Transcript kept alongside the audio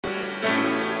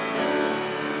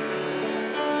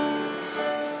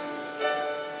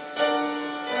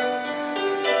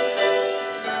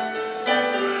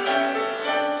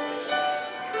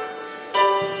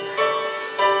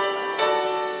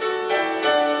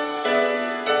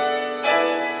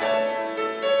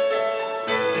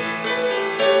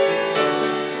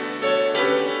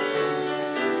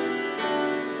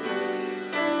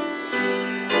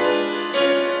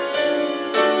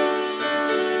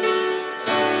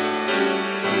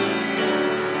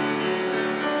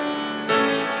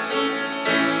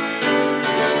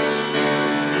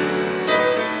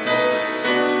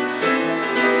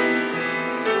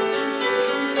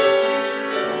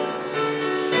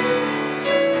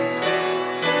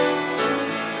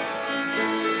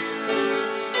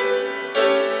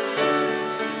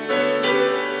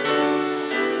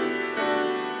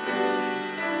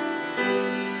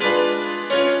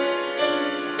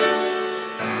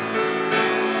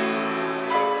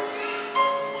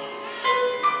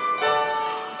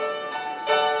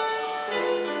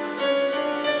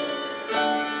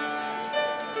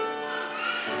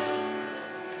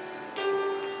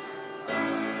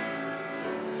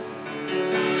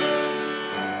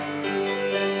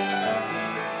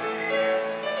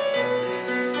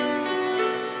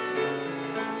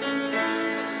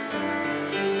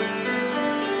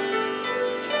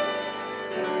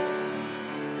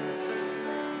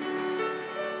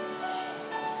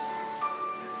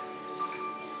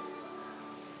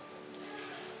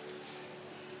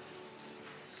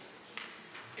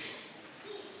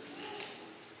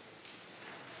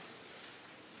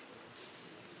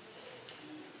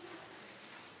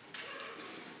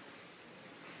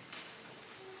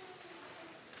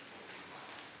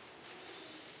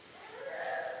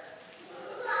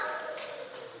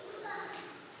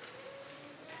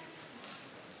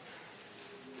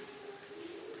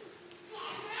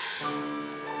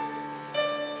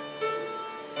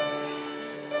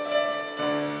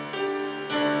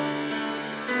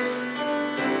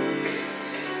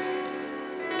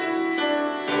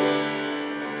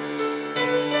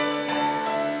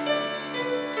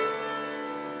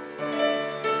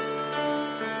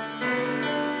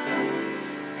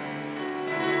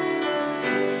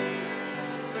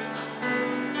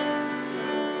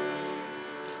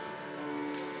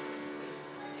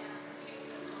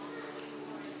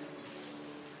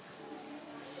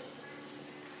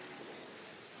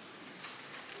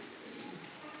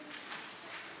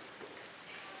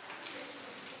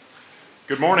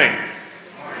Good morning.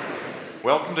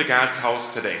 Welcome to God's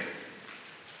house today.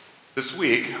 This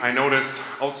week, I noticed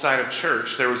outside of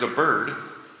church there was a bird,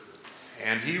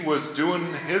 and he was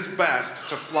doing his best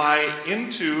to fly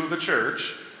into the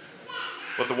church,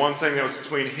 but the one thing that was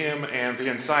between him and the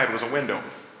inside was a window.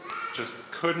 Just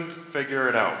couldn't figure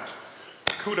it out.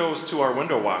 Kudos to our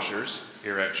window washers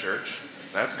here at church.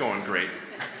 That's going great.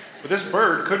 But this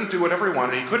bird couldn't do whatever he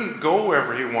wanted. He couldn't go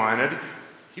wherever he wanted.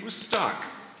 He was stuck.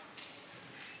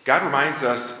 God reminds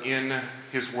us in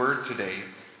his word today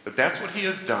that that's what he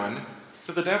has done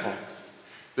to the devil.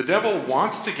 The devil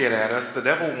wants to get at us. The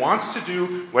devil wants to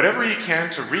do whatever he can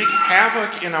to wreak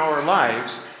havoc in our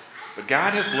lives, but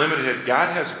God has limited,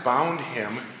 God has bound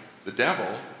him. The devil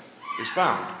is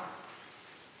bound.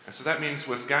 And so that means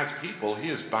with God's people, he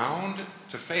is bound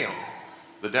to fail.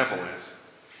 The devil is.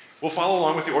 We'll follow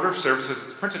along with the order of services.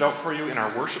 It's printed out for you in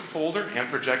our worship folder and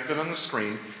projected on the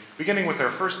screen, beginning with our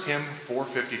first hymn,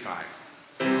 455.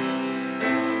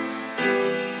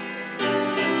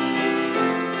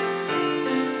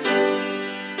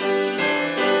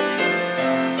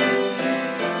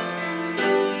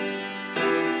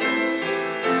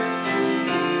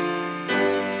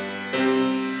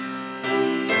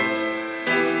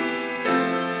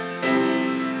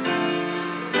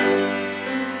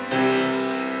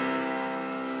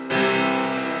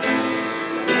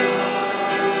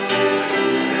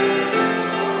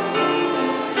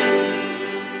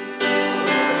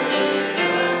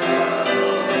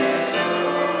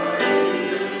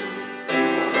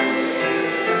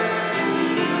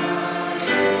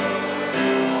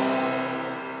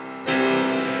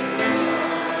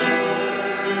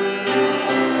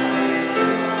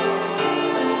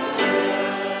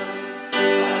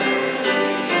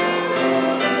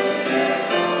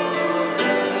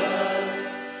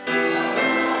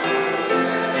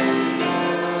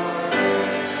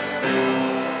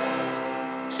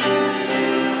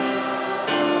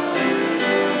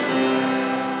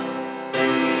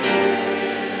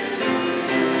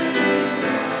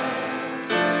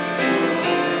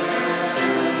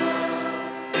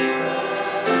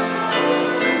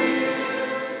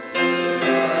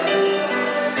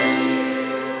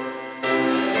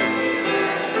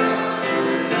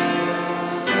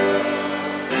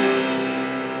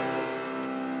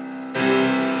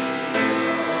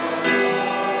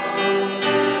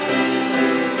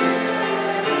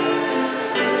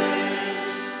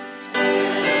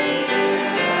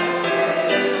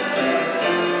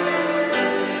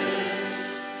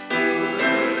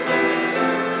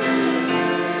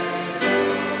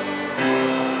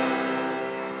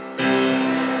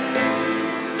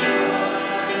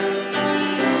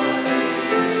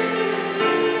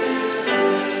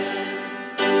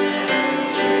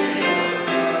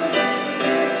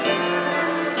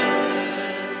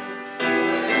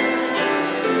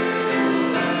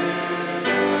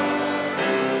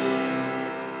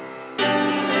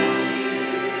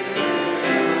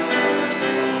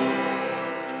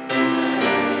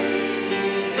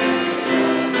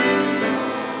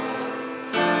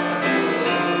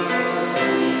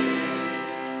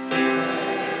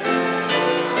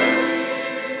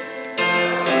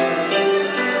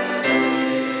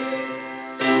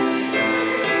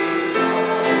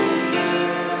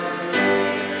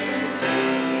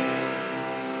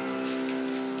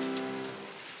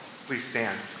 Please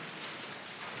stand.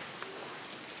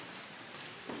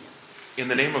 In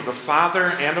the name of the Father,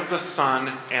 and of the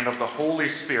Son, and of the Holy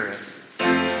Spirit.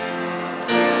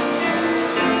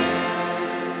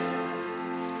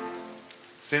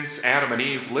 Since Adam and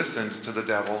Eve listened to the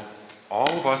devil,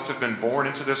 all of us have been born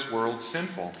into this world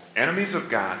sinful, enemies of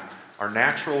God, our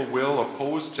natural will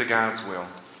opposed to God's will.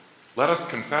 Let us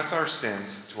confess our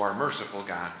sins to our merciful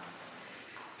God.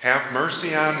 Have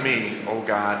mercy on me, O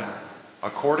God,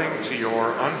 according to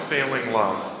your unfailing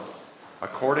love.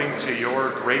 According to your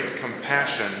great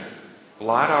compassion,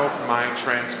 blot out my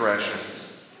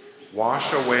transgressions.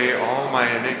 Wash away all my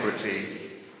iniquity,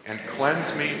 and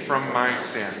cleanse me from my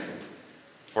sin.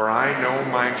 For I know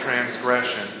my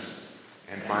transgressions,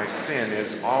 and my sin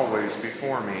is always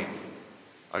before me.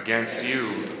 Against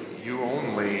you, you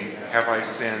only, have I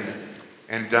sinned,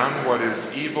 and done what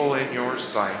is evil in your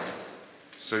sight.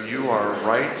 So you are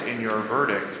right in your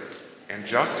verdict, and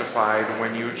justified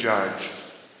when you judge.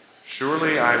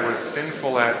 Surely I was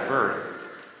sinful at birth,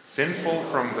 sinful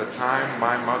from the time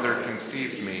my mother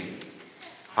conceived me.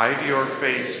 Hide your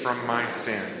face from my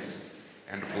sins,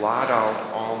 and blot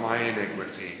out all my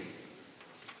iniquity.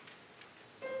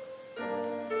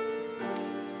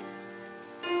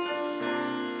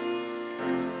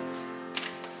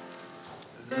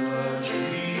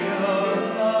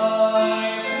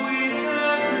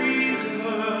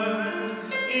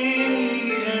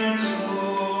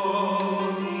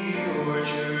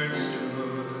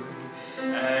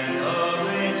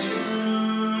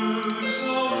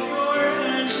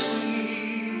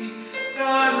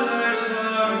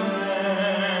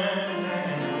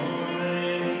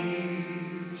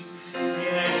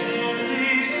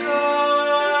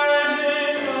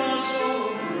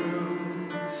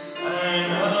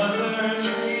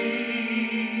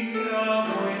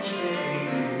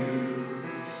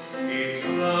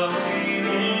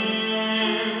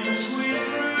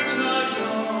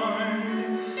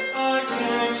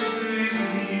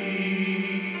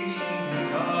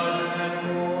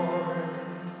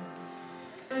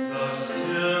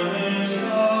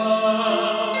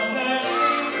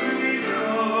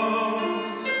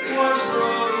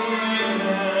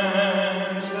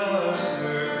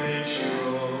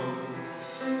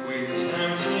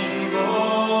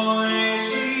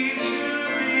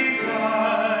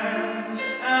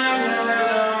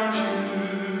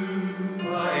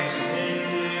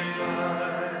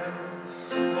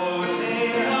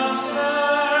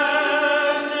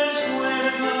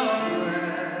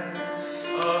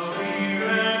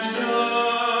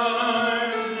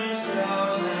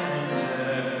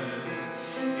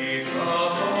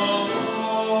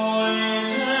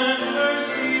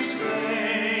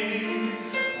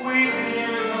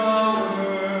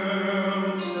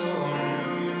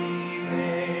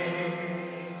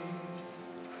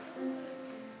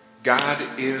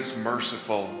 God is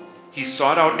merciful. He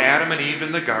sought out Adam and Eve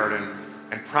in the garden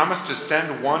and promised to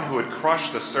send one who would crush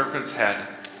the serpent's head.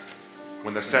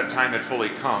 When the set time had fully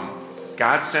come,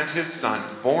 God sent his Son,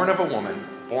 born of a woman,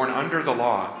 born under the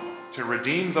law, to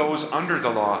redeem those under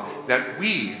the law, that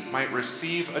we might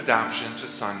receive adoption to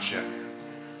sonship.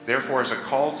 Therefore, as a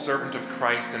called servant of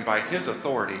Christ and by his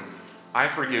authority, I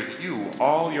forgive you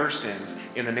all your sins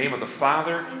in the name of the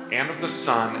Father and of the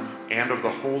Son and of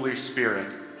the Holy Spirit.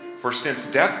 For since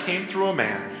death came through a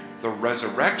man, the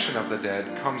resurrection of the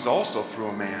dead comes also through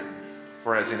a man.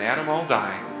 For as in Adam all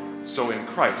die, so in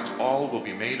Christ all will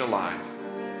be made alive.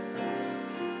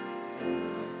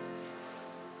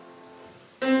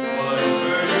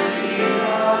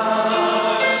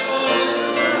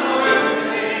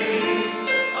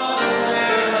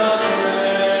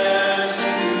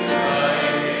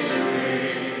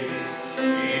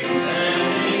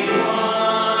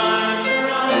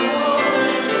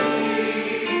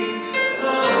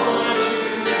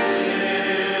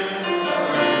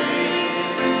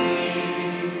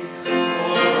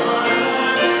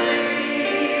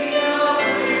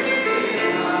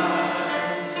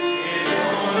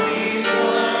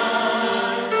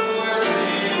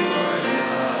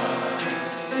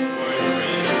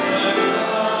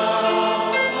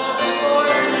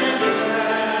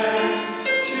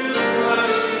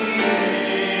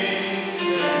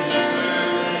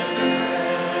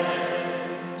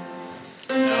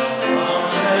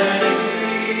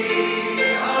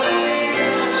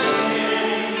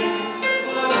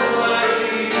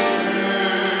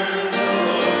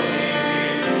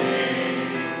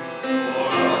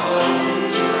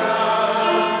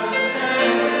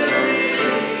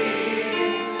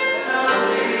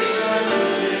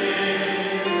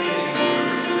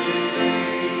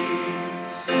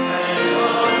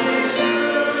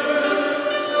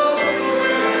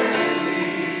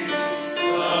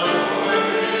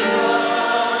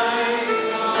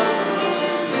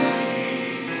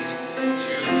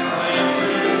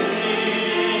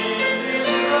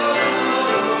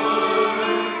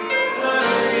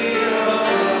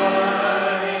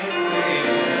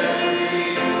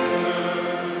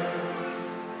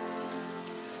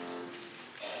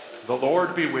 The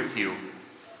Lord be with you.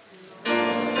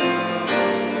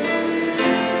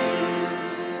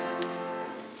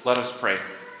 Let us pray.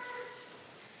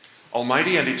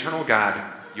 Almighty and eternal God,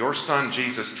 your Son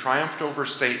Jesus triumphed over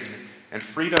Satan and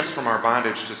freed us from our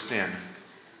bondage to sin.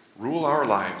 Rule our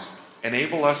lives,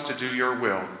 enable us to do your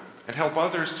will, and help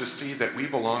others to see that we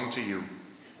belong to you.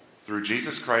 Through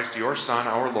Jesus Christ, your Son,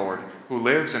 our Lord, who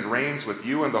lives and reigns with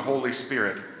you and the Holy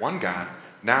Spirit, one God,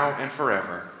 now and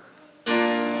forever.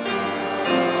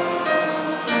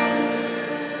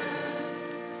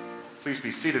 Please be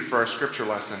seated for our scripture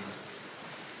lesson.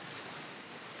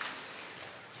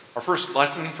 Our first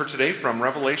lesson for today from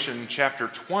Revelation chapter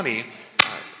 20.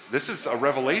 This is a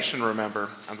revelation, remember,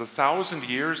 and the 1,000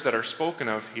 years that are spoken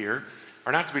of here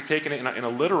are not to be taken in a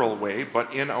literal way,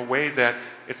 but in a way that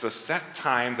it's a set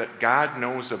time that God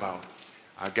knows about.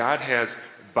 God has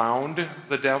bound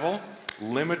the devil,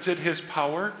 limited his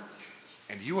power,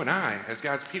 and you and I, as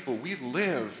God's people, we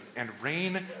live and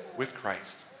reign with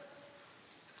Christ.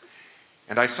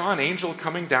 And I saw an angel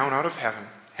coming down out of heaven,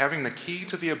 having the key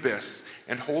to the abyss,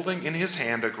 and holding in his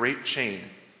hand a great chain.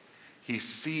 He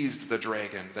seized the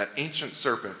dragon, that ancient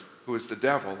serpent, who is the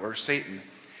devil, or Satan,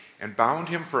 and bound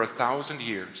him for 1,000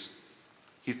 years.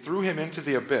 He threw him into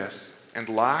the abyss, and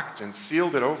locked and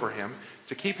sealed it over him,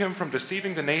 to keep him from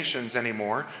deceiving the nations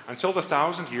anymore, until the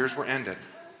 1,000 years were ended.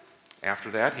 After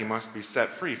that, he must be set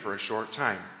free for a short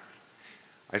time.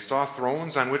 I saw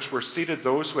thrones on which were seated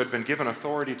those who had been given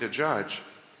authority to judge.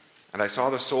 And I saw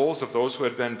the souls of those who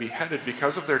had been beheaded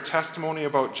because of their testimony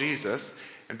about Jesus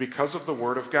and because of the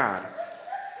word of God.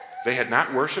 They had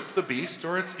not worshipped the beast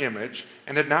or its image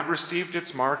and had not received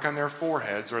its mark on their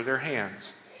foreheads or their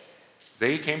hands.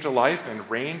 They came to life and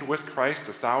reigned with Christ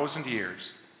 1,000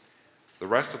 years. The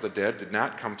rest of the dead did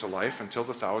not come to life until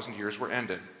the 1,000 years were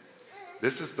ended.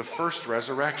 This is the first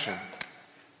resurrection.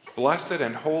 Blessed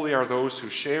and holy are those who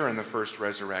share in the first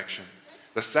resurrection.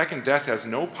 The second death has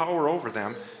no power over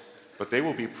them, but they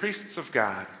will be priests of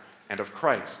God and of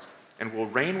Christ, and will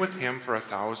reign with him for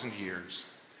 1,000 years.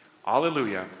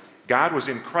 Alleluia. God was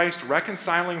in Christ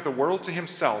reconciling the world to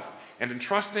himself and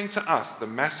entrusting to us the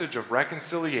message of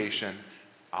reconciliation.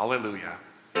 Alleluia.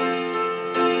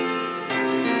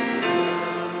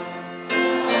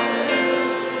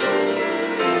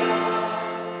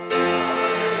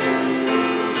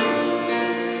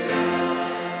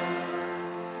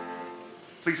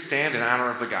 Please stand in honor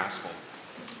of the gospel.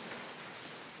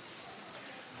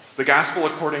 The gospel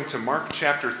according to Mark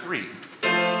chapter 3.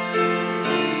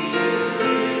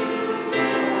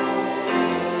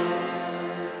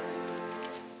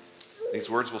 These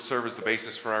words will serve as the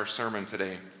basis for our sermon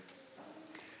today.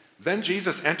 Then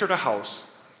Jesus entered a house,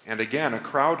 and again a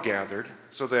crowd gathered,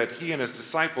 so that he and his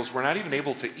disciples were not even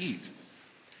able to eat.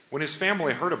 When his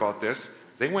family heard about this,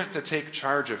 they went to take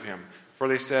charge of him, for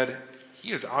they said,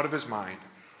 "He is out of his mind."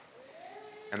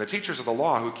 And the teachers of the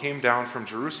law who came down from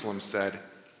Jerusalem said,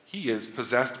 "He is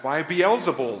possessed by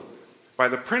Beelzebul. By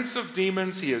the prince of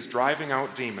demons he is driving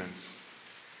out demons."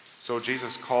 So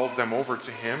Jesus called them over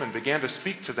to him and began to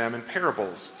speak to them in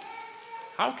parables.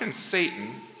 "How can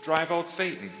Satan drive out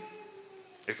Satan?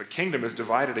 If a kingdom is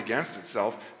divided against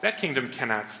itself, that kingdom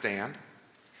cannot stand.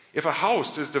 If a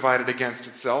house is divided against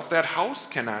itself, that house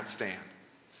cannot stand.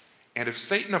 And if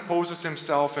Satan opposes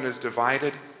himself and is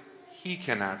divided, he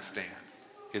cannot stand.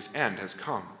 His end has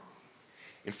come.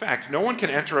 In fact, no one can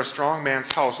enter a strong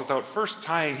man's house without first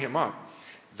tying him up.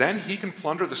 Then he can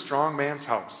plunder the strong man's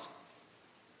house.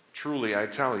 Truly, I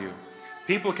tell you,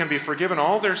 people can be forgiven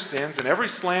all their sins and every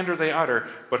slander they utter,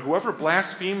 but whoever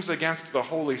blasphemes against the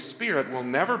Holy Spirit will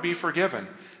never be forgiven.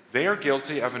 They are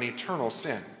guilty of an eternal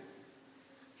sin."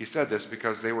 He said this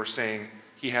because they were saying,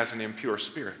 "He has an impure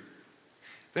spirit."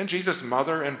 Then Jesus'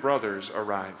 mother and brothers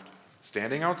arrived.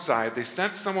 Standing outside, they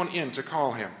sent someone in to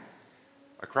call him.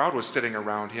 A crowd was sitting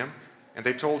around him, and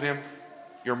they told him,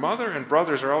 "Your mother and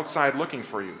brothers are outside looking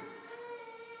for you."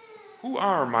 "Who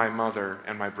are my mother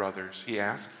and my brothers?" he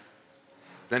asked.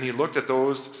 Then he looked at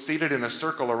those seated in a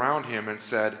circle around him and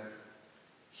said,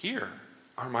 "Here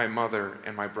are my mother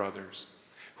and my brothers.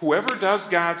 Whoever does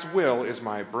God's will is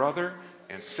my brother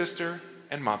and sister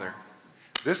and mother."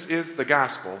 This is the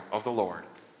gospel of the Lord.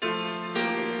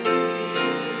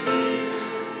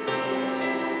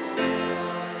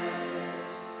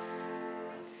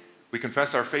 We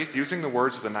confess our faith using the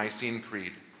words of the Nicene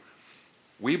Creed.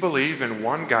 We believe in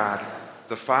one God,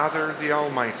 the Father, the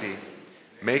Almighty,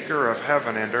 maker of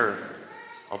heaven and earth,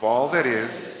 of all that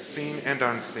is, seen and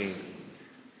unseen.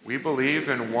 We believe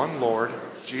in one Lord,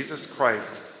 Jesus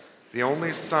Christ, the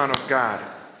only Son of God,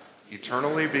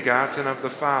 eternally begotten of the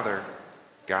Father,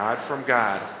 God from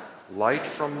God, light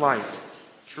from light,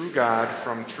 true God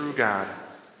from true God,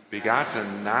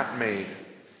 begotten, not made,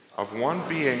 of one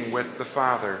being with the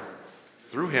Father.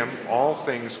 Through him all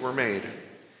things were made.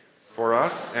 For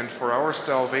us and for our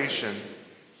salvation,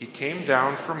 he came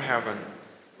down from heaven,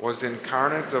 was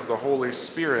incarnate of the Holy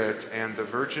Spirit and the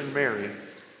Virgin Mary,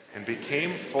 and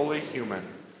became fully human.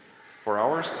 For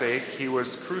our sake he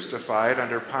was crucified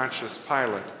under Pontius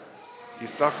Pilate. He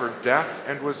suffered death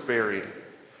and was buried.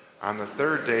 On the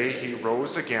third day he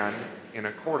rose again in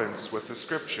accordance with the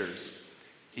Scriptures.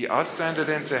 He ascended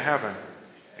into heaven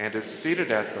and is seated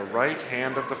at the right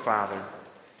hand of the Father.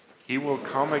 He will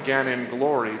come again in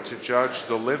glory to judge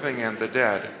the living and the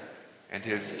dead, and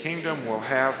his kingdom will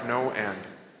have no end.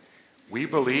 We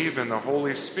believe in the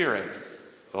Holy Spirit,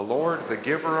 the Lord, the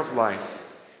giver of life,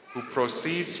 who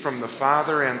proceeds from the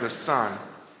Father and the Son,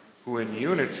 who in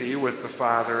unity with the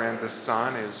Father and the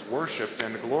Son is worshiped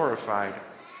and glorified,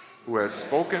 who has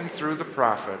spoken through the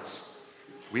prophets.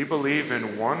 We believe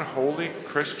in one holy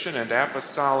Christian and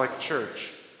apostolic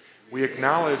church. We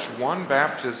acknowledge one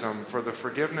baptism for the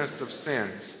forgiveness of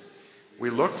sins. We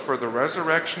look for the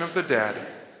resurrection of the dead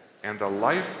and the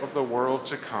life of the world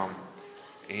to come.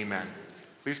 Amen.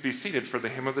 Please be seated for the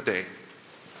hymn of the day.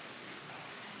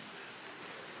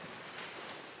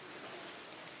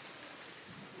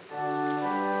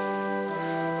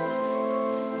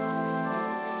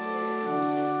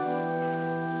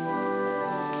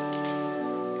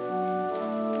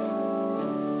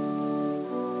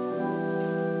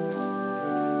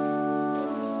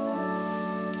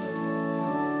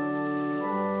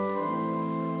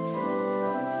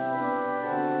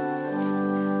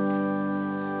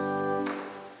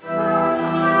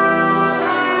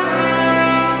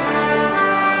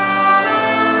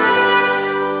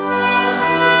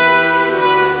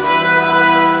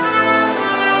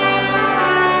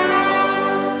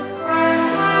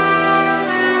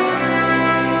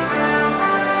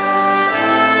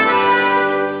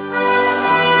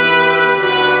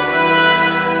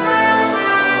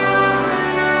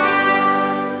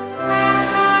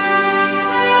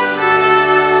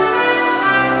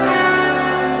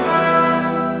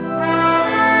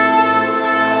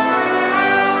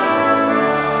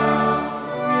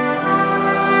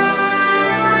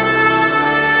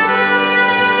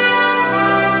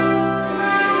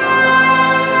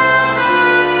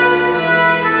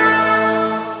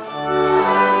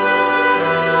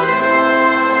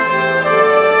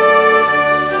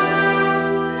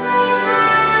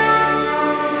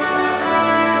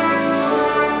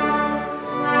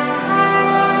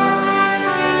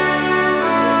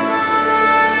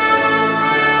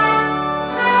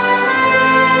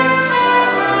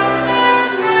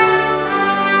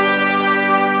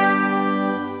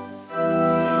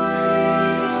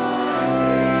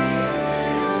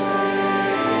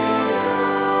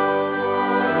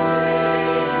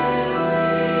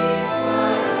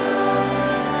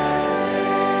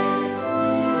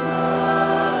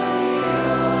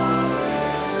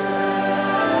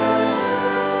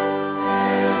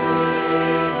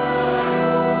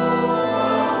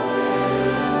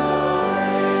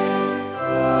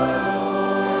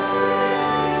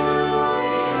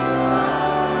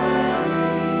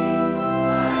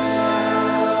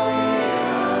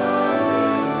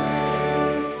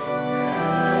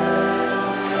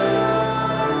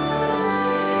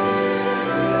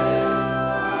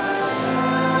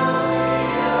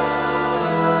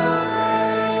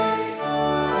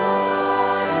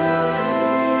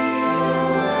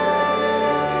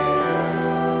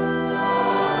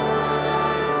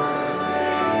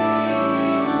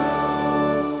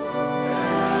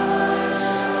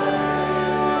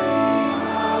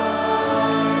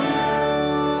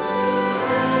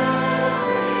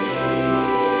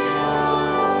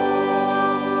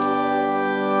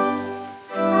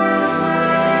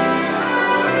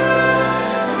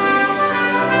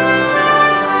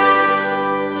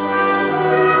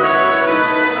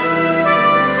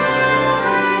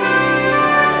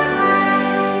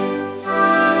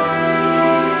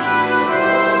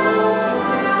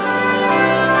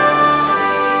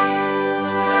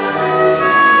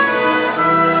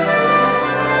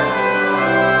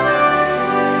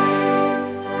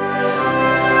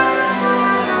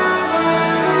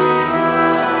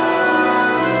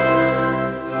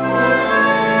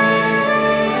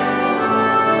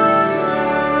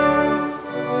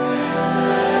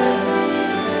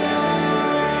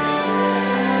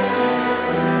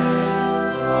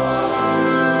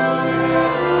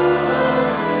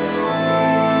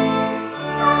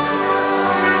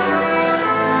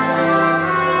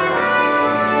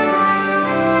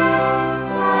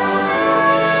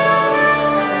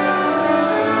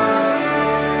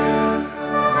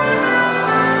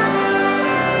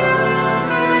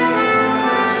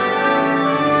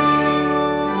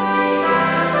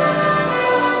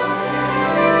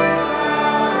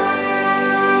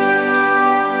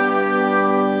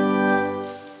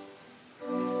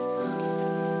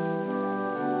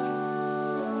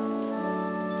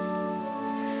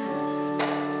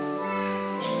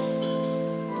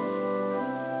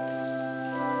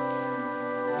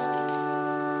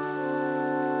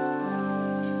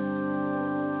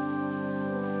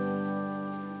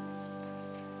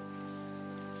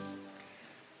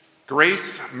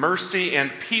 Grace, mercy, and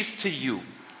peace to you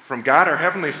from God our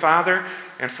Heavenly Father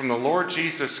and from the Lord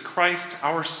Jesus Christ,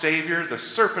 our Savior, the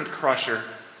serpent crusher.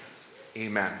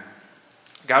 Amen.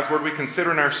 God's word we consider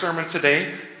in our sermon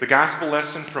today, the gospel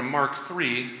lesson from Mark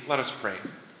 3. Let us pray.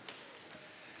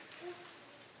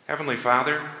 Heavenly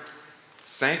Father,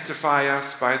 sanctify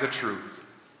us by the truth.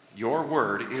 Your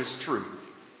word is truth.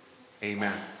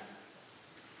 Amen.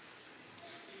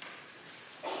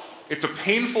 It's a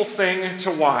painful thing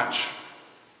to watch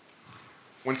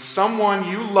when someone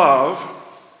you love,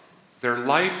 their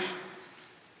life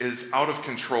is out of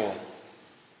control.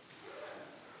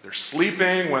 They're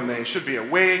sleeping when they should be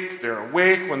awake. They're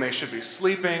awake when they should be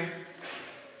sleeping.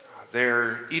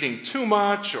 They're eating too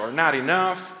much or not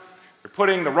enough. They're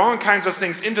putting the wrong kinds of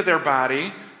things into their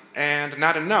body and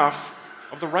not enough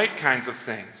of the right kinds of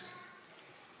things.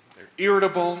 They're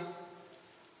irritable.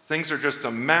 Things are just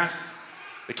a mess.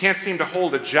 They can't seem to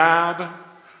hold a job.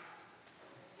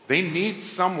 They need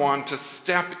someone to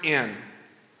step in.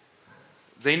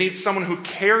 They need someone who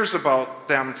cares about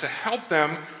them to help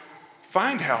them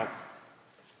find help.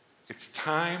 It's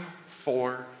time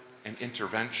for an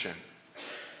intervention.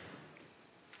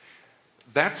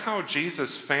 That's how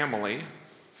Jesus' family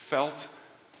felt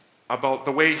about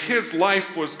the way his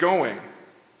life was going.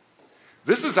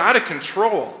 This is out of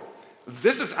control.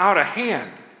 This is out of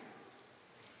hand.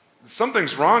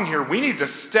 Something's wrong here. We need to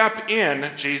step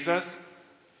in, Jesus.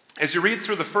 As you read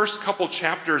through the first couple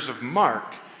chapters of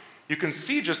Mark, you can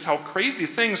see just how crazy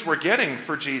things were getting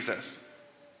for Jesus.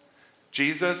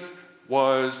 Jesus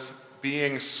was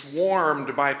being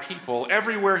swarmed by people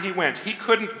everywhere he went. He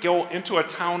couldn't go into a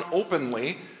town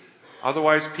openly,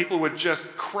 otherwise people would just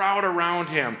crowd around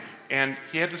him, and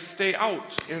he had to stay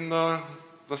out in the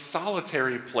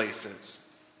solitary places.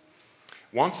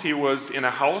 Once he was in a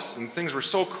house and things were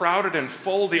so crowded and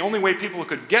full, the only way people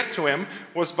could get to him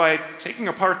was by taking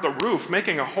apart the roof,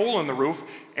 making a hole in the roof,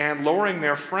 and lowering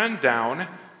their friend down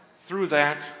through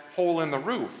that hole in the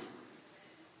roof.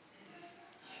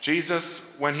 Jesus,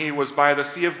 when he was by the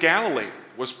Sea of Galilee,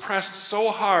 was pressed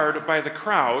so hard by the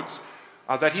crowds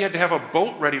that he had to have a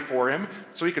boat ready for him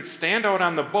so he could stand out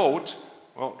on the boat.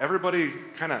 Well, everybody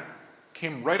kind of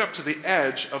came right up to the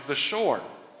edge of the shore.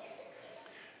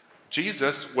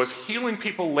 Jesus was healing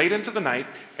people late into the night,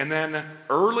 and then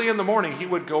early in the morning he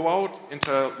would go out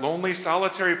into lonely,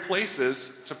 solitary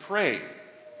places to pray.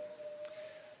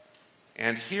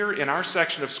 And here in our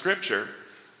section of Scripture,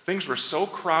 things were so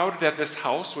crowded at this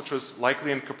house, which was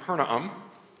likely in Capernaum,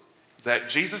 that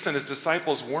Jesus and his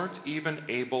disciples weren't even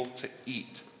able to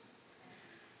eat.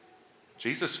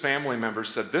 Jesus' family members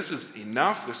said, "This is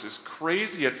enough, this is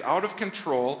crazy, it's out of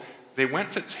control." They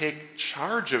went to take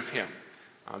charge of him.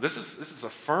 This is a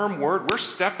firm word. We're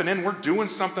stepping in. We're doing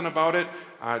something about it.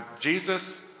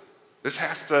 Jesus, this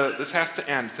has to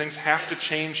end. Things have to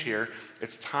change here.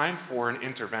 It's time for an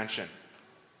intervention.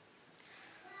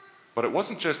 But it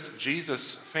wasn't just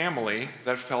Jesus' family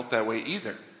that felt that way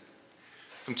either.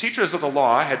 Some teachers of the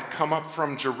law had come up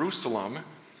from Jerusalem,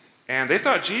 and they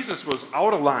thought Jesus was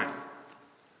out of line.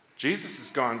 Jesus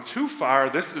has gone too far.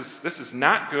 This is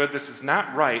not good. This is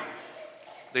not right.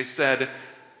 They said,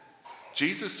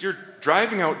 "Jesus, you're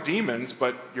driving out demons,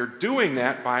 but you're doing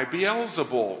that by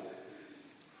Beelzebul."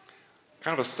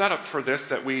 Kind of a setup for this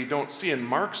that we don't see in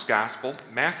Mark's gospel.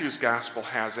 Matthew's gospel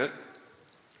has it.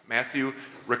 Matthew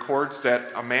records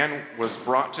that a man was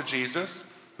brought to Jesus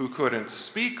who couldn't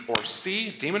speak or see,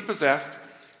 demon-possessed.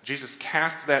 Jesus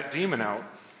cast that demon out,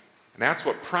 and that's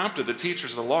what prompted the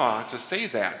teachers of the law to say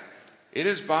that. It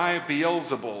is by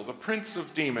Beelzebul, the prince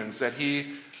of demons, that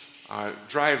he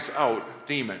drives out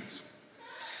demons.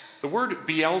 The word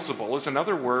Beelzebul is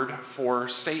another word for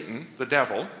Satan, the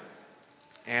devil,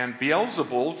 and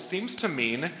Beelzebul seems to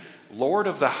mean Lord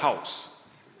of the house.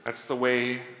 That's the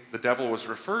way the devil was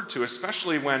referred to,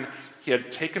 especially when he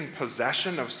had taken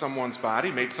possession of someone's body,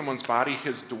 made someone's body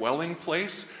his dwelling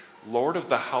place. Lord of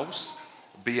the house,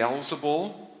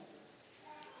 Beelzebul.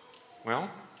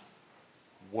 Well,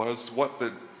 was what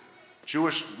the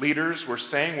Jewish leaders were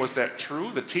saying, was that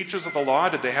true? The teachers of the law,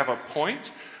 did they have a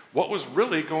point? What was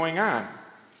really going on?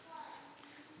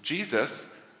 Jesus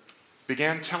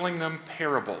began telling them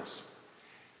parables.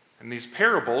 In these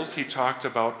parables, he talked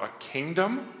about a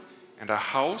kingdom and a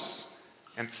house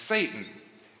and Satan,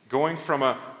 going from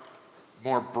a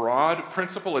more broad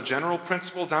principle, a general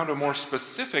principle, down to a more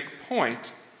specific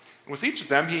point. And with each of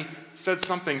them, he said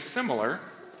something similar.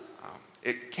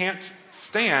 It can't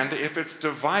stand if it's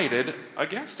divided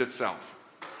against itself.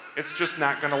 It's just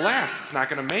not going to last. It's not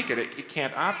going to make it. It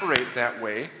can't operate that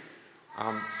way.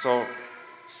 So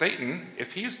Satan,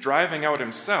 if he's driving out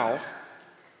himself,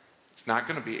 it's not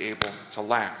going to be able to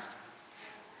last.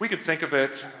 We could think of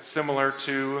it similar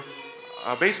to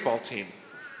a baseball team.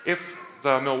 If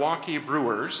the Milwaukee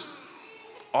Brewers,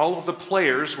 all of the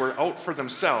players were out for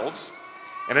themselves,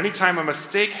 and anytime a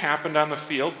mistake happened on the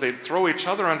field, they'd throw each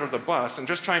other under the bus and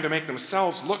just trying to make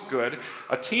themselves look good,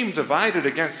 a team divided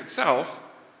against itself,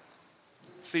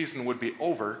 the season would be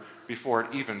over before it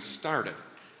even started.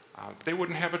 They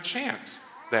wouldn't have a chance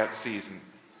that season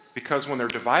because when they're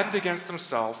divided against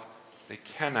themselves, they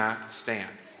cannot stand.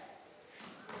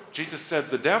 Jesus said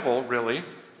the devil really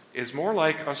is more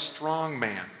like a strong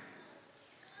man.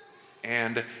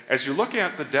 And as you look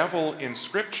at the devil in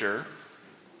Scripture,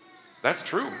 that's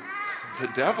true. The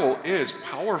devil is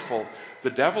powerful. The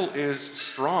devil is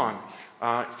strong.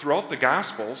 Throughout the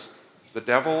Gospels, the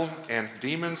devil and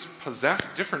demons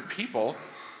possessed different people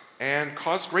and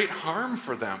caused great harm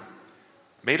for them.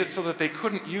 Made it so that they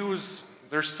couldn't use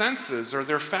their senses or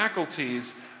their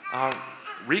faculties.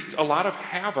 Wreaked a lot of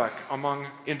havoc among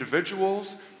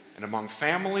individuals and among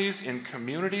families, in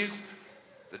communities.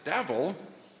 The devil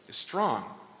is strong.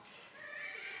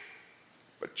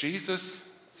 But Jesus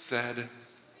said,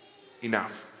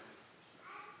 enough.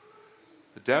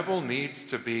 The devil needs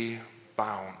to be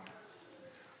bound.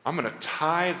 I'm going to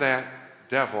tie that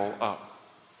devil up.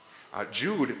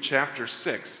 Jude chapter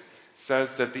 6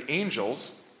 says that the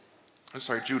angels,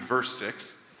 Jude verse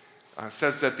 6,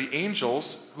 says that the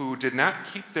angels who did not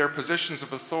keep their positions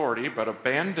of authority but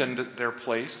abandoned their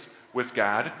place with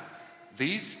God,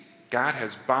 these God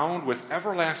has bound with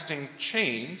everlasting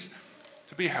chains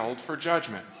to be held for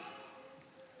judgment.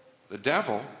 The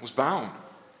devil was bound,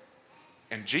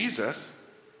 and Jesus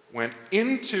went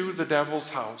into the devil's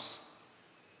house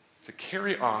to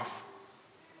carry off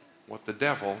what the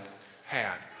devil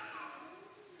had.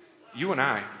 You and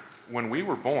I, when we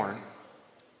were born,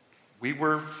 we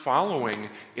were following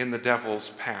in the devil's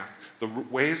path, the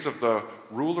ways of the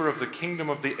ruler of the kingdom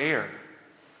of the air.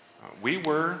 We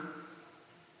were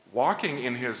walking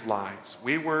in his lies.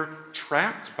 We were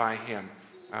trapped by him.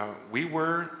 We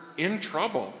were in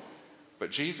trouble. But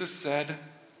Jesus said,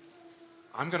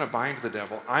 I'm going to bind the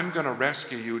devil. I'm going to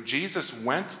rescue you. Jesus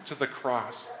went to the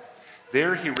cross.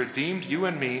 There he redeemed you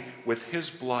and me with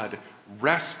his blood,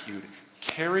 rescued,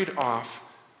 carried off.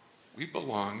 We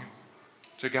belong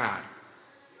to God.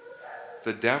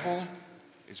 The devil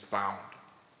is bound.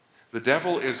 The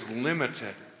devil is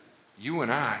limited. You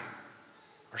and I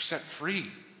are set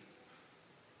free.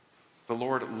 The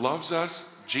Lord loves us.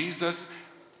 Jesus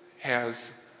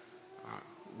has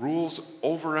rules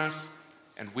over us,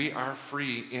 and we are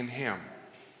free in him.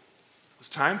 It was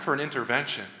time for an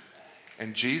intervention,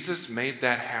 and Jesus made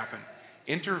that happen,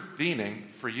 intervening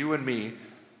for you and me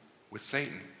with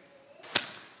Satan,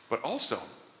 but also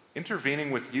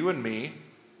intervening with you and me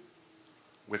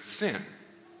with sin.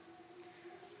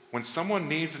 When someone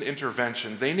needs an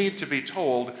intervention, they need to be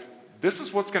told, this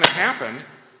is what's going to happen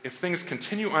if things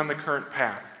continue on the current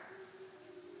path.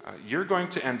 You're going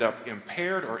to end up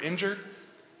impaired or injured.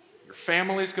 Your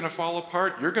family's going to fall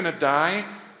apart. You're going to die.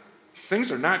 Things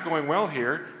are not going well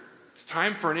here. It's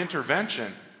time for an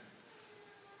intervention.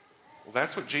 Well,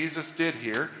 that's what Jesus did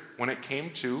here when it came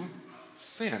to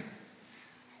sin.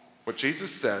 What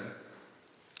Jesus said,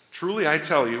 truly I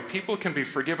tell you, people can be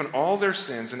forgiven all their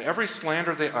sins and every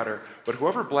slander they utter, but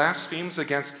whoever blasphemes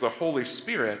against the Holy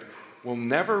Spirit will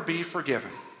never be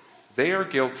forgiven. They are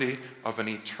guilty of an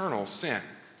eternal sin.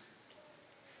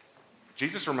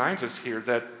 Jesus reminds us here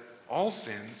that all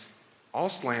sins, all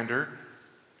slander,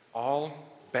 all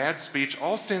bad speech,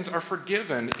 all sins are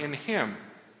forgiven in him.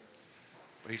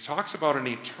 But he talks about an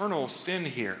eternal sin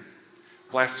here,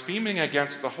 blaspheming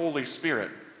against the Holy Spirit.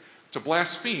 To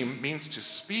blaspheme means to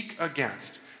speak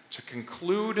against, to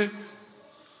conclude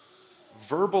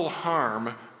verbal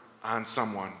harm on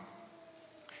someone.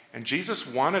 And Jesus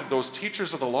wanted those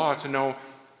teachers of the law to know,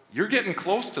 you're getting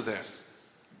close to this.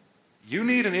 You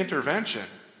need an intervention.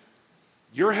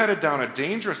 You're headed down a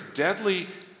dangerous, deadly,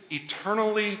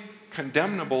 eternally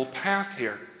condemnable path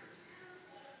here.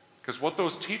 Because what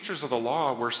those teachers of the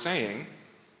law were saying,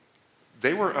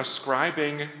 they were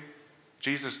ascribing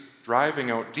Jesus driving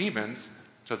out demons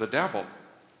to the devil.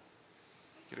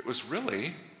 Yet it was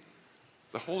really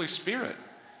the Holy Spirit.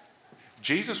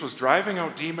 Jesus was driving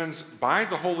out demons by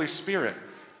the Holy Spirit.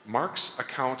 Mark's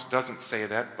account doesn't say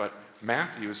that, but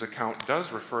Matthew's account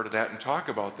does refer to that and talk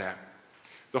about that.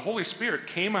 The Holy Spirit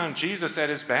came on Jesus at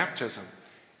his baptism.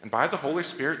 And by the Holy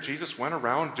Spirit, Jesus went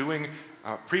around doing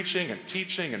preaching and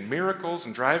teaching and miracles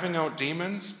and driving out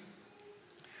demons.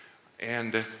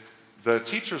 And the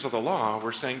teachers of the law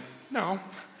were saying, no,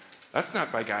 that's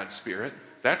not by God's Spirit.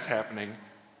 That's happening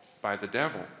by the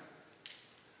devil.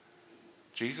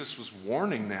 Jesus was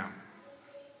warning them,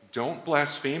 don't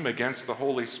blaspheme against the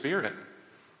Holy Spirit.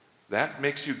 That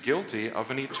makes you guilty of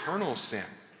an eternal sin.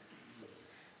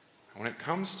 When it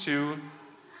comes to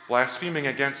blaspheming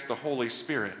against the Holy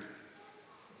Spirit,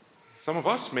 some of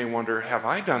us may wonder, have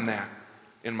I done that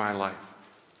in my life?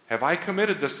 Have I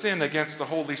committed the sin against the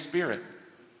Holy Spirit?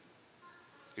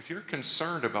 If you're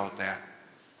concerned about that,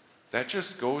 that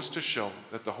just goes to show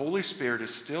that the Holy Spirit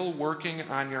is still working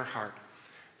on your heart,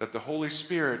 that the Holy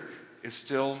Spirit is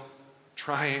still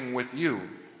trying with you.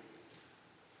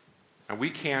 And we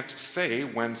can't say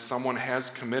when someone has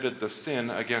committed the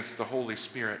sin against the Holy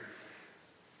Spirit.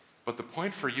 But the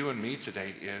point for you and me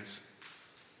today is,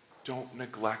 don't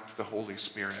neglect the Holy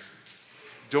Spirit.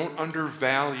 Don't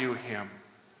undervalue him.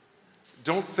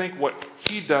 Don't think what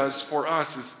he does for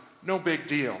us is no big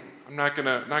deal. I'm not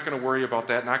gonna worry about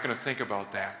that, not gonna think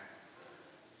about that.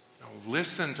 No,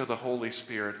 listen to the Holy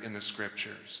Spirit in the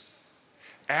Scriptures.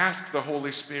 Ask the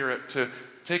Holy Spirit to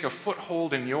take a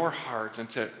foothold in your heart and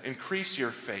to increase your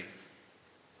faith.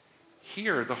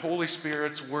 Hear the Holy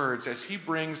Spirit's words as he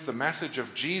brings the message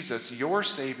of Jesus, your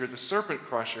Savior, the serpent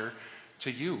crusher,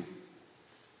 to you.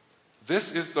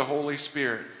 This is the Holy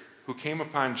Spirit who came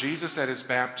upon Jesus at his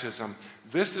baptism.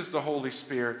 This is the Holy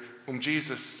Spirit whom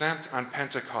Jesus sent on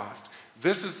Pentecost.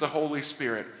 This is the Holy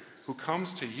Spirit who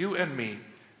comes to you and me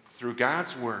through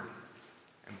God's Word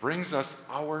and brings us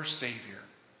our Savior,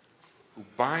 who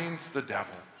binds the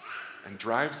devil and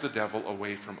drives the devil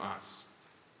away from us.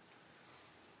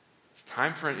 It's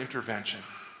time for an intervention.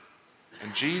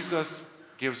 And Jesus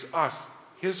gives us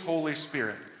his Holy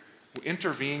Spirit, who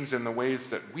intervenes in the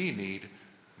ways that we need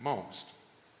most.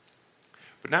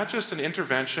 But not just an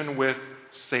intervention with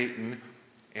Satan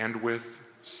and with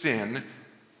sin,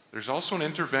 there's also an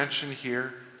intervention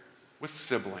here with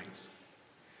siblings.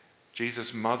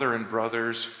 Jesus' mother and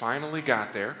brothers finally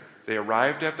got there. They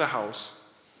arrived at the house,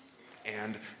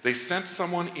 and they sent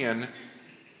someone in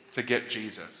to get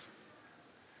Jesus.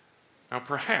 Now,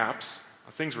 perhaps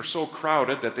things were so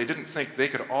crowded that they didn't think they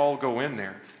could all go in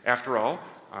there. After all,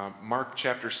 Mark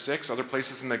chapter 6, other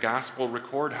places in the gospel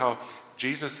record how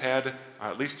Jesus had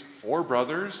at least 4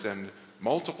 brothers and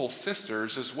multiple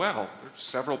sisters as well. There's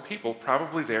several people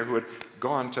probably there who had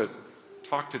gone to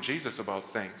talk to Jesus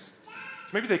about things.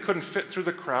 Maybe they couldn't fit through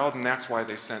the crowd, and that's why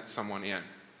they sent someone in.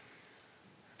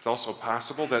 It's also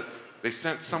possible that they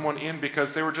sent someone in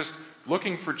because they were just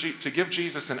looking to give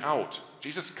Jesus an out.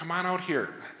 Jesus, come on out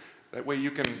here. That way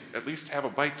you can at least have a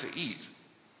bite to eat.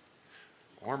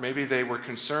 Or maybe they were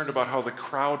concerned about how the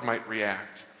crowd might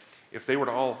react if they were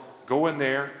to all go in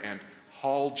there and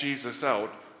haul Jesus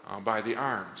out by the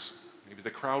arms. Maybe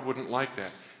the crowd wouldn't like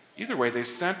that. Either way, they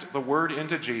sent the word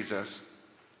into Jesus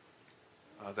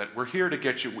that we're here to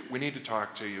get you. We need to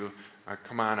talk to you.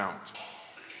 Come on out.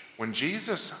 When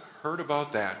Jesus heard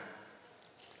about that,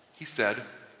 he said,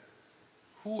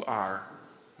 "Who are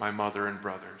my mother and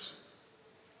brothers?"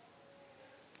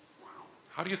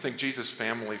 How do you think Jesus'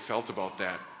 family felt about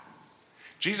that?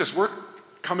 Jesus, we're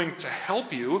coming to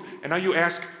help you, and now you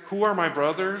ask, who are my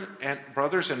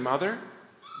brothers and mother?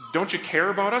 Don't you care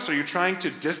about us? Are you trying to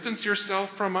distance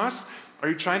yourself from us? Are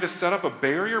you trying to set up a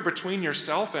barrier between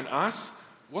yourself and us?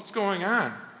 What's going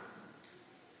on?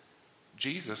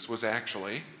 Jesus was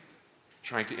actually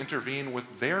trying to intervene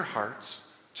with their hearts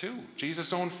too,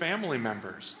 Jesus' own family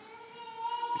members,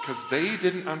 because they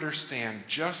didn't understand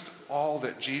just all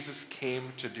that Jesus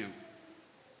came to do.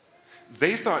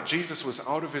 They thought Jesus was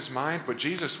out of his mind, but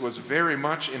Jesus was very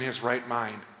much in his right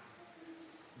mind.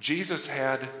 Jesus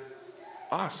had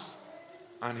us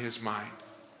on his mind.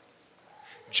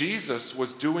 Jesus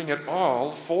was doing it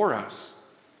all for us.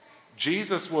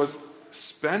 Jesus was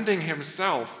spending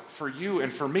himself for you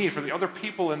and for me, for the other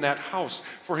people in that house,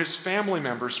 for his family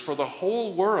members, for the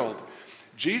whole world.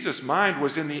 Jesus' mind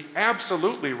was in the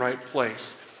absolutely right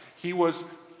place. He was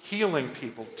healing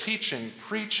people, teaching,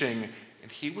 preaching,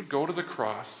 and he would go to the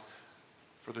cross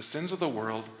for the sins of the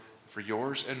world, for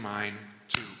yours and mine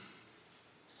too.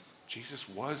 Jesus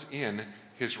was in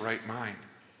his right mind.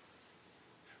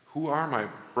 Who are my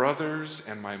brothers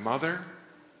and my mother?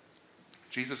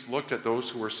 Jesus looked at those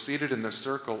who were seated in the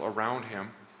circle around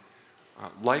him,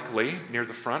 likely near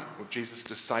the front with Jesus'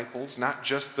 disciples, not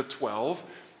just the 12,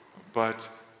 but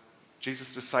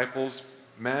Jesus' disciples,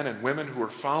 men and women who were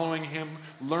following him,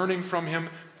 learning from him,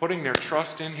 putting their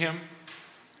trust in him.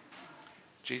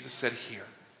 Jesus said, "Here,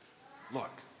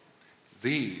 look,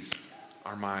 these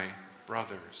are my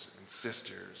brothers and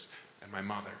sisters and my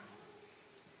mother."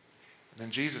 And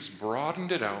then Jesus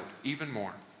broadened it out even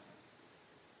more.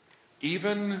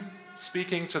 Even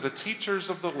speaking to the teachers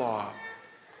of the law,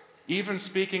 even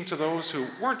speaking to those who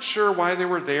weren't sure why they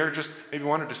were there, just maybe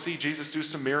wanted to see Jesus do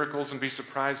some miracles and be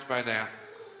surprised by that.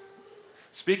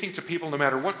 Speaking to people no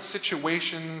matter what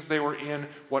situations they were in,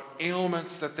 what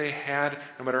ailments that they had,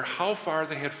 no matter how far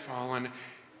they had fallen,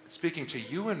 speaking to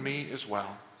you and me as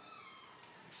well.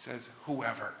 He says,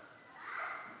 whoever,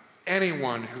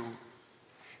 anyone who,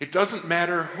 it doesn't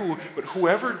matter who, but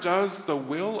whoever does the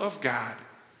will of God,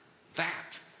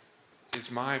 that is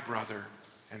my brother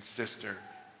and sister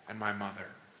and my mother.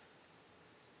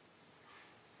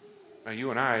 Now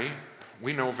you and I,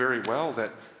 we know very well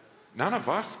that none of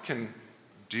us can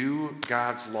do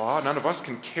God's law. None of us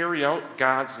can carry out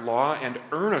God's law and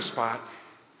earn a spot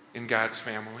in God's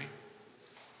family.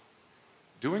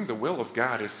 Doing the will of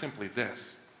God is simply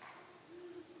this.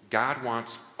 God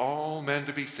wants all men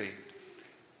to be saved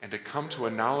and to come to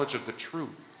a knowledge of the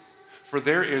truth. For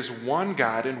there is one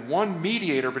God and one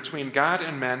mediator between God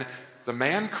and men, the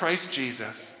man Christ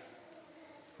Jesus,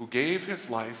 who gave his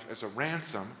life as a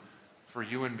ransom for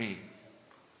you and me.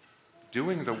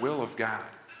 Doing the will of God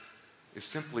is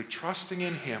simply trusting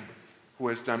in him who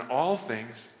has done all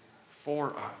things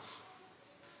for us.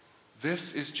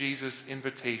 This is Jesus'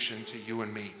 invitation to you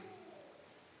and me.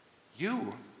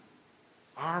 You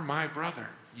are my brother.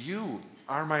 You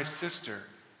are my sister.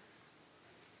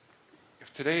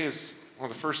 If today is one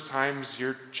of the first times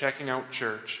you're checking out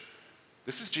church,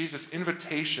 this is Jesus'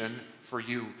 invitation for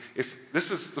you. If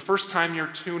this is the first time you're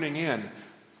tuning in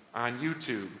on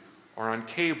YouTube or on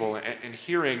cable and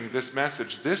hearing this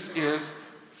message, this is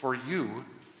for you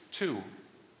too.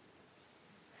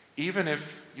 Even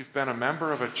if you've been a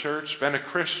member of a church, been a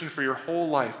Christian for your whole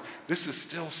life, this is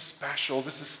still special.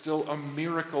 This is still a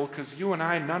miracle because you and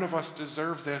I, none of us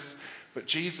deserve this. But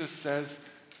Jesus says,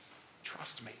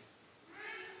 trust me.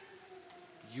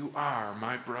 You are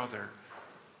my brother,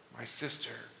 my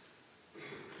sister,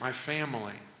 my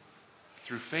family,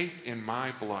 through faith in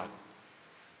my blood.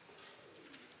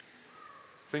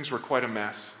 Things were quite a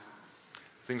mess.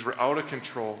 Things were out of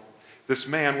control. This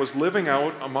man was living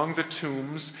out among the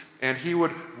tombs, and he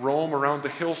would roam around the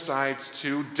hillsides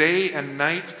too. Day and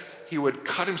night, he would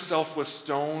cut himself with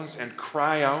stones and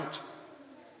cry out.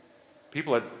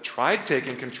 People had tried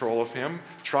taking control of him,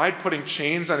 tried putting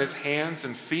chains on his hands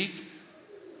and feet,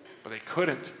 but they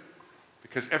couldn't,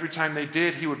 because every time they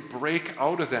did, he would break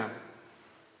out of them.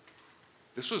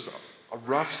 This was a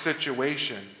rough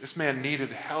situation. This man needed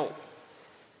help.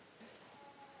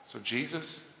 So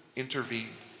Jesus intervened.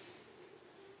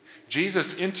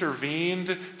 Jesus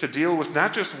intervened to deal with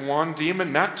not just one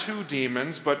demon, not two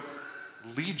demons, but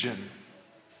legion.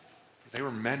 They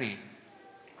were many.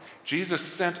 Jesus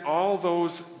sent all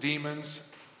those demons,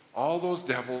 all those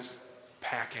devils,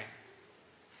 packing.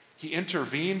 He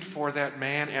intervened for that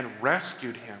man and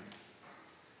rescued him.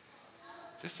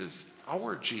 This is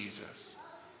our Jesus.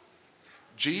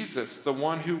 Jesus, the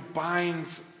one who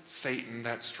binds Satan,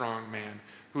 that strong man,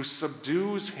 who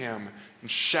subdues him and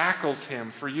shackles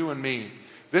him for you and me.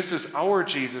 This is our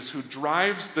Jesus who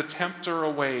drives the tempter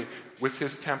away with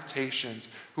his temptations,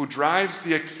 who drives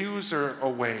the accuser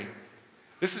away.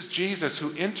 This is Jesus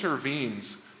who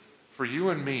intervenes for you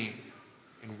and me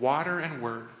in water and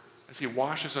word as he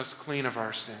washes us clean of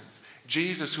our sins.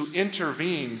 Jesus who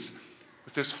intervenes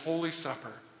with this Holy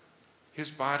Supper, his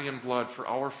body and blood for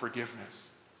our forgiveness.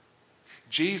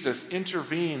 Jesus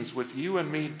intervenes with you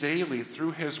and me daily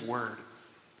through his word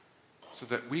so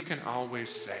that we can always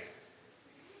say,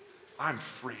 I'm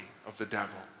free of the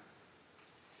devil.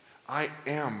 I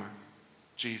am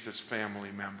Jesus'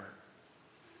 family member,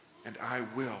 and I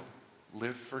will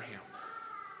live for him.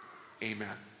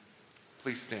 Amen.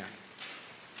 Please stand.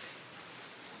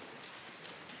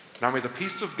 Now may the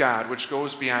peace of God, which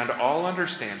goes beyond all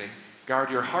understanding,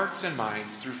 guard your hearts and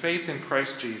minds through faith in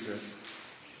Christ Jesus.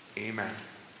 Amen.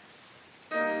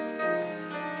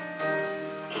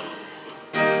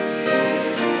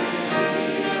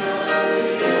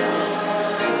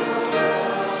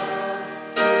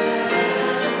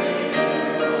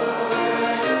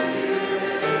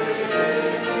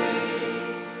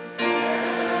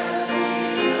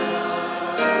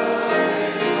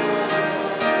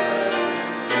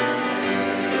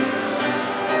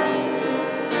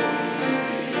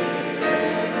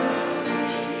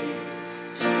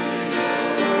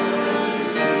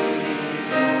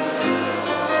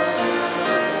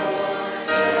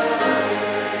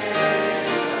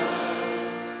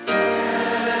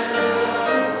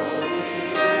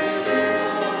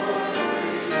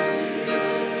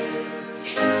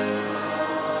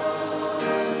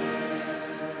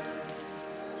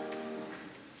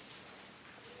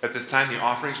 At this time, the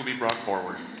offerings will be brought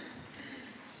forward.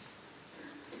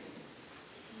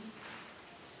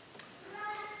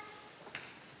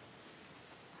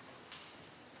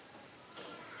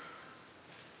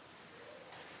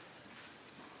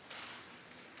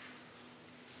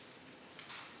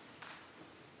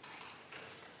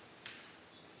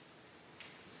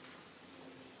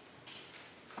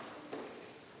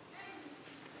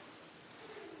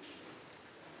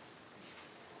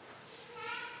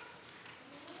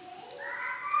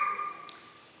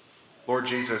 Lord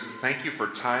Jesus, thank you for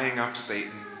tying up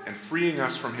Satan and freeing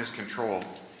us from his control.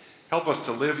 Help us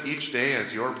to live each day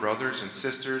as your brothers and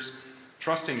sisters,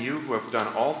 trusting you who have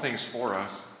done all things for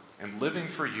us and living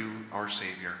for you, our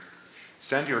Savior.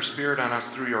 Send your Spirit on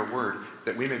us through your word,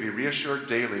 that we may be reassured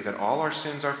daily that all our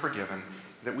sins are forgiven,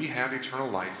 that we have eternal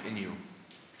life in you.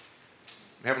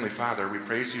 Heavenly Father, we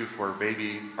praise you for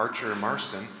baby Archer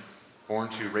Marston, born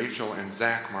to Rachel and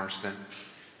Zach Marston.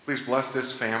 Please bless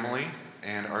this family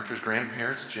and Archer's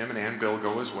grandparents, Jim and Ann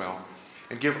Bilgo, as well,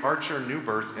 and give Archer new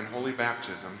birth in holy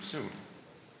baptism soon.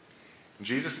 In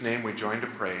Jesus' name we join to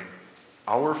pray.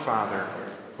 Our Father,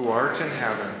 who art in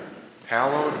heaven,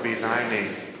 hallowed be thy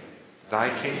name. Thy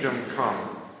kingdom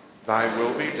come, thy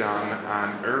will be done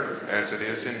on earth as it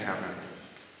is in heaven.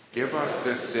 Give us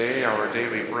this day our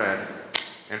daily bread,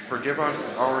 and forgive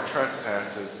us our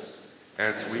trespasses,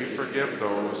 as we forgive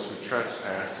those who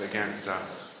trespass against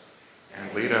us.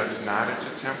 And lead us not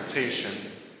into temptation,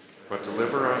 but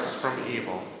deliver us from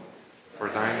evil. For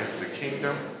thine is the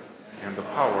kingdom, and the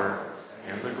power,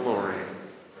 and the glory,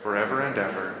 forever and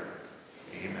ever.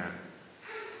 Amen.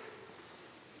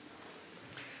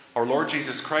 Our Lord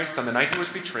Jesus Christ, on the night he was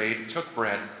betrayed, took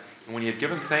bread, and when he had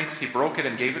given thanks, he broke it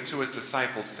and gave it to his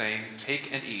disciples, saying,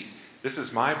 "Take and eat. This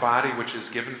is my body, which is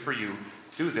given for you.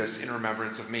 Do this in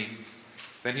remembrance of me."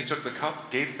 Then he took the cup,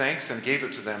 gave thanks, and gave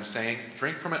it to them, saying,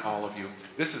 "Drink from it, all of you.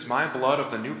 This is my blood of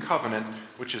the new covenant,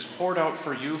 which is poured out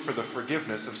for you for the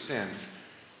forgiveness of sins.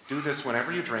 Do this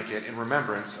whenever you drink it in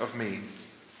remembrance of me."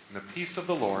 And the peace of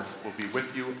the Lord will be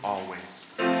with you always.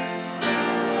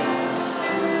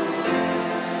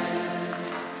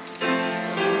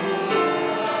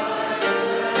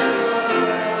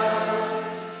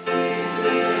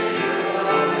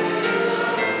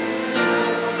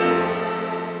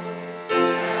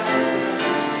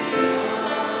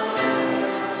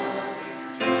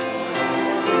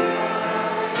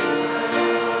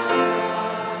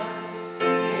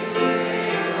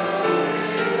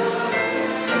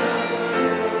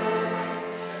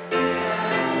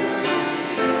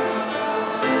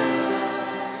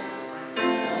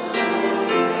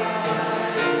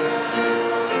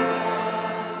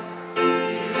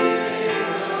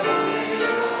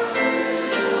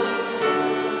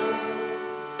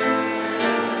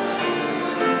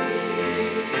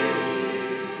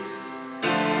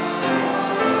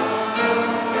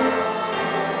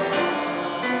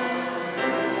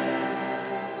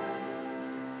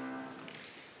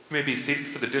 You may be seated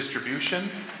for the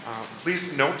distribution.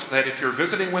 Please note that if you're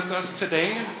visiting with us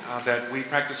today, that we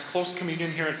practice close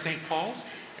communion here at St. Paul's,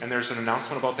 and there's an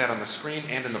announcement about that on the screen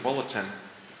and in the bulletin.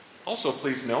 Also,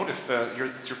 please note, if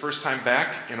it's your first time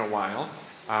back in a while,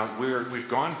 we've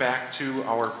gone back to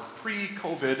our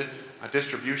pre-COVID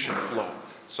distribution flow,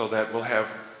 so that we'll have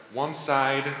one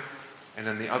side and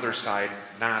then the other side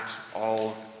not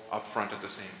all up front at the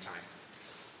same time.